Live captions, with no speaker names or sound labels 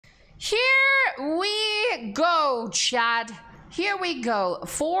Here we go, Chad. Here we go.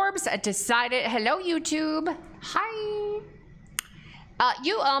 Forbes decided. Hello, YouTube. Hi.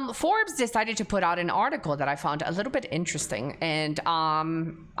 Forbes decided to put out an article that I found a little bit interesting, and I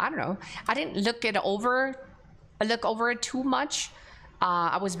don't know. I didn't look over it too much.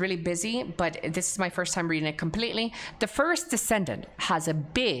 I was really busy, but this is my first time reading it completely. The First Descendant has a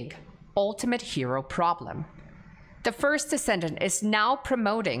big ultimate hero problem. The First Descendant is now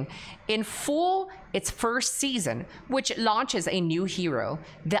promoting in full its first season, which launches a new hero,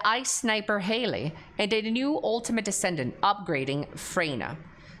 the Ice Sniper Haley, and a new Ultimate Descendant upgrading Freyna.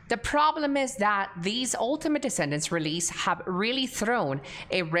 The problem is that these Ultimate Descendants release have really thrown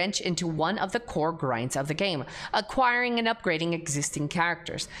a wrench into one of the core grinds of the game, acquiring and upgrading existing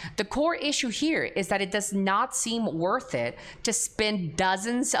characters. The core issue here is that it does not seem worth it to spend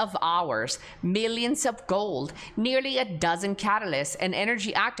dozens of hours, millions of gold, nearly a dozen catalysts and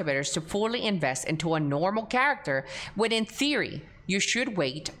energy activators to fully invest into a normal character, when in theory, you should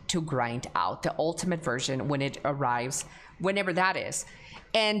wait to grind out the ultimate version when it arrives, whenever that is.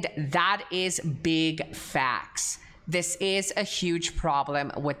 And that is big facts. This is a huge problem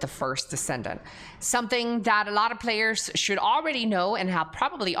with the First Descendant. Something that a lot of players should already know and have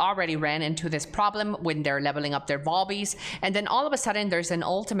probably already ran into this problem when they're leveling up their Volbees. And then all of a sudden there's an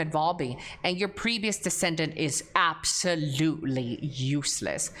ultimate Volbee and your previous Descendant is absolutely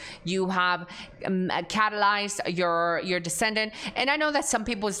useless. You have catalyzed your Descendant. And I know that some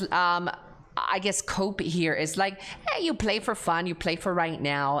people's I guess cope here is like, hey, you play for fun, you play for right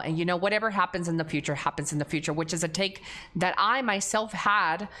now, and you know, whatever happens in the future happens in the future, which is a take that I myself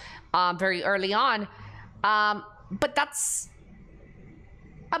had very early on. But that's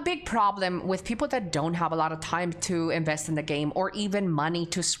a big problem with people that don't have a lot of time to invest in the game or even money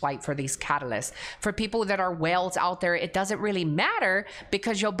to swipe for these catalysts. For people that are whales out there, it doesn't really matter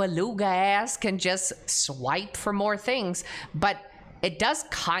because your beluga ass can just swipe for more things. But it does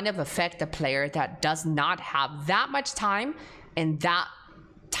kind of affect the player that does not have that much time and that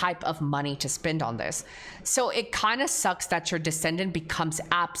type of money to spend on this. So it kind of sucks that your Descendant becomes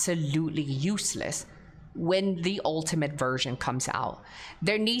absolutely useless when the ultimate version comes out.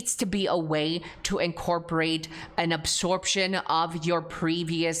 There needs to be a way to incorporate an absorption of your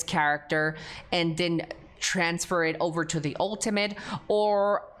previous character and then transfer it over to the ultimate,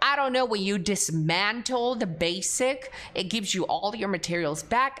 or I don't know, when you dismantle the basic, it gives you all your materials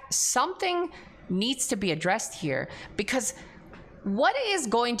back. Something needs to be addressed here, because what is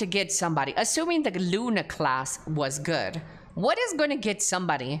going to get somebody, assuming the Luna class was good, what is going to get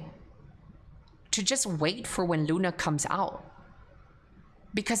somebody to just wait for when Luna comes out?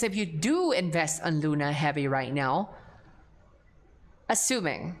 Because if you do invest on Luna heavy right now,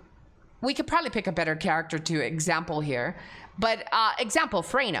 assuming, we could probably pick a better character to example here, but example,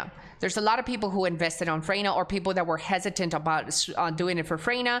 Freyna. There's a lot of people who invested on Freyna, or people that were hesitant about doing it for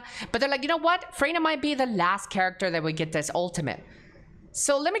Freyna, but they're like, you know what? Freyna might be the last character that would get this ultimate.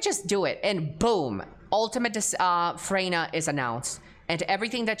 So let me just do it, and boom, ultimate Freyna is announced, and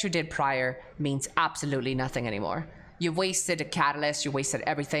everything that you did prior means absolutely nothing anymore. You wasted a catalyst, you wasted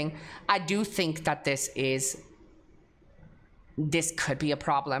everything. I do think that this could be a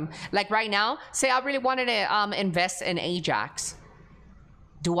problem. Like right now, say I really wanted to invest in Ajax.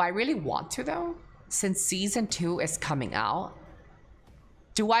 Do I really want to though? Since season 2 is coming out,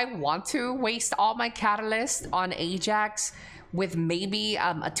 do I want to waste all my catalyst on Ajax with maybe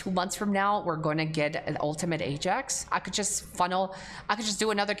 2 months from now we're gonna get an ultimate Ajax? I could just do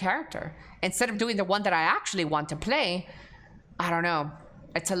another character instead of doing the one that I actually want to play. I don't know.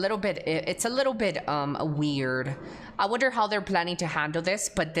 It's a little bit weird. I wonder how they're planning to handle this,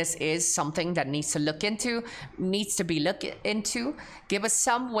 but this is something that needs to be looked into. Give us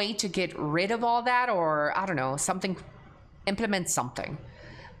some way to get rid of all that, or I don't know, something, implement something.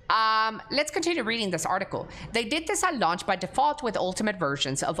 Let's continue reading this article. They did this at launch by default with ultimate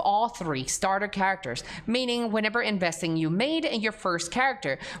versions of all 3 starter characters, meaning whenever investing you made in your first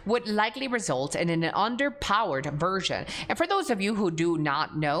character would likely result in an underpowered version. And for those of you who do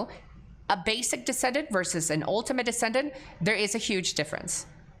not know, a basic Descendant versus an ultimate Descendant, there is a huge difference.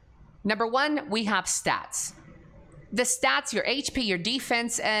 Number 1, we have stats. The stats, your HP, your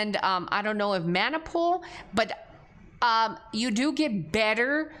defense, and I don't know if mana pool, but you do get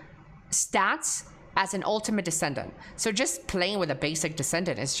better stats as an ultimate Descendant. So just playing with a basic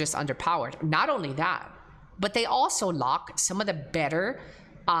Descendant is just underpowered. Not only that, but they also lock some of the better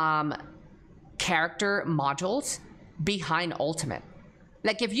character modules behind ultimate.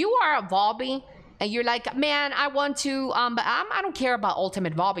 Like if you are a Volbee and you're like, man, I want to, but I don't care about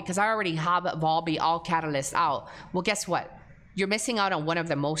ultimate Volbee because I already have Volbee all catalyst out. Well, guess what? you're missing out on one of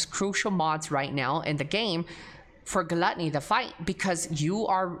the most crucial mods right now in the game for Gluttony the Fight, because you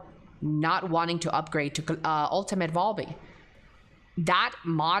are not wanting to upgrade to Ultimate Volby. That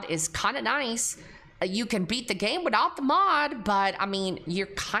mod is kind of nice. You can beat the game without the mod, but I mean, you're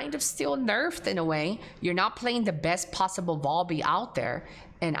kind of still nerfed in a way. You're not playing the best possible Volby out there,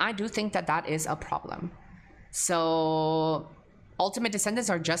 and I do think that that is a problem. So Ultimate Descendants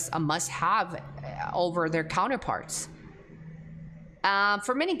are just a must-have over their counterparts.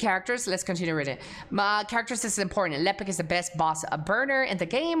 For many characters, let's continue reading. Characters, this is important. Lepic is the best boss burner in the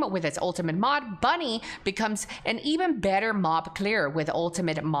game with its ultimate mod. Bunny becomes an even better mob clearer with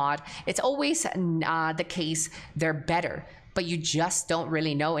ultimate mod. It's always the case they're better, but you just don't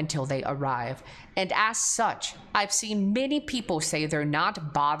really know until they arrive. And as such, I've seen many people say they're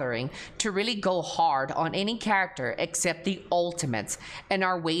not bothering to really go hard on any character except the ultimates, and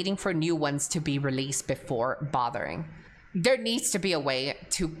are waiting for new ones to be released before bothering. There needs to be a way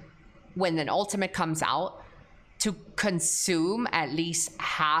to, when an ultimate comes out, to consume at least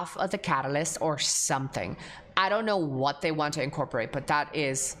half of the catalyst or something. I don't know what they want to incorporate, but that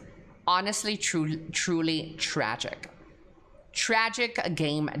is honestly truly tragic. Tragic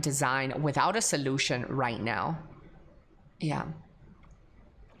game design without a solution right now. Yeah.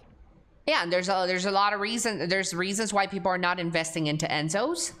 Yeah, and there's a lot of reasons. There's reasons why people are not investing into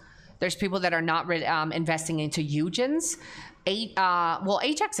Enzos. There's people that are not investing into Eugens. Well,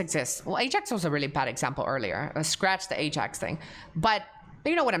 Ajax exists. Well, Ajax was a really bad example earlier. Scratch the Ajax thing. But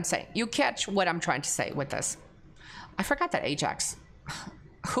you know what I'm saying. You catch what I'm trying to say with this. I forgot that Ajax.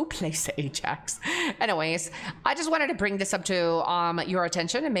 Who plays the Ajax? Anyways, I just wanted to bring this up to your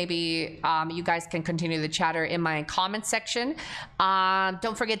attention, and maybe you guys can continue the chatter in my comment section.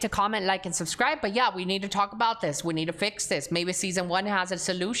 Don't forget to comment, like, and subscribe. But yeah, we need to talk about this. We need to fix this. Maybe season 1 has a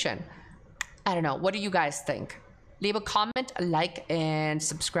solution. I don't know. What do you guys think? Leave a comment, a like, and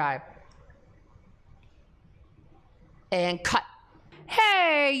subscribe. And cut.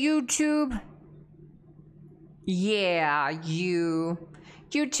 Hey, YouTube. Yeah,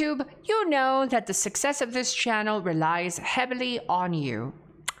 YouTube, you know that the success of this channel relies heavily on you,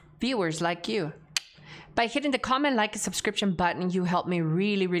 viewers like you. By hitting the comment, like, and subscription button, you help me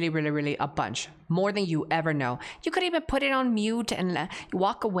really a bunch, more than you ever know. You could even put it on mute and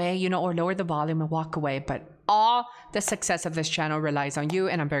walk away, you know, or lower the volume and walk away, but all the success of this channel relies on you,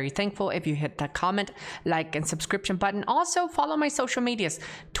 and I'm very thankful if you hit that comment, like, and subscription button. Also, follow my social medias.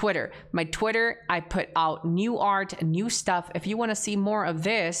 Twitter. My Twitter, I put out new art and new stuff. If you want to see more of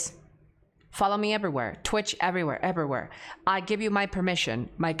this, follow me everywhere. Twitch, everywhere. I give you my permission,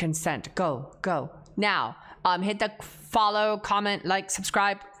 my consent. Go. Now, hit the follow, comment, like,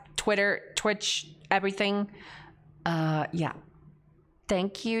 subscribe, Twitter, Twitch, everything. Yeah.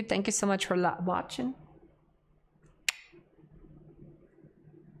 Thank you so much for watching.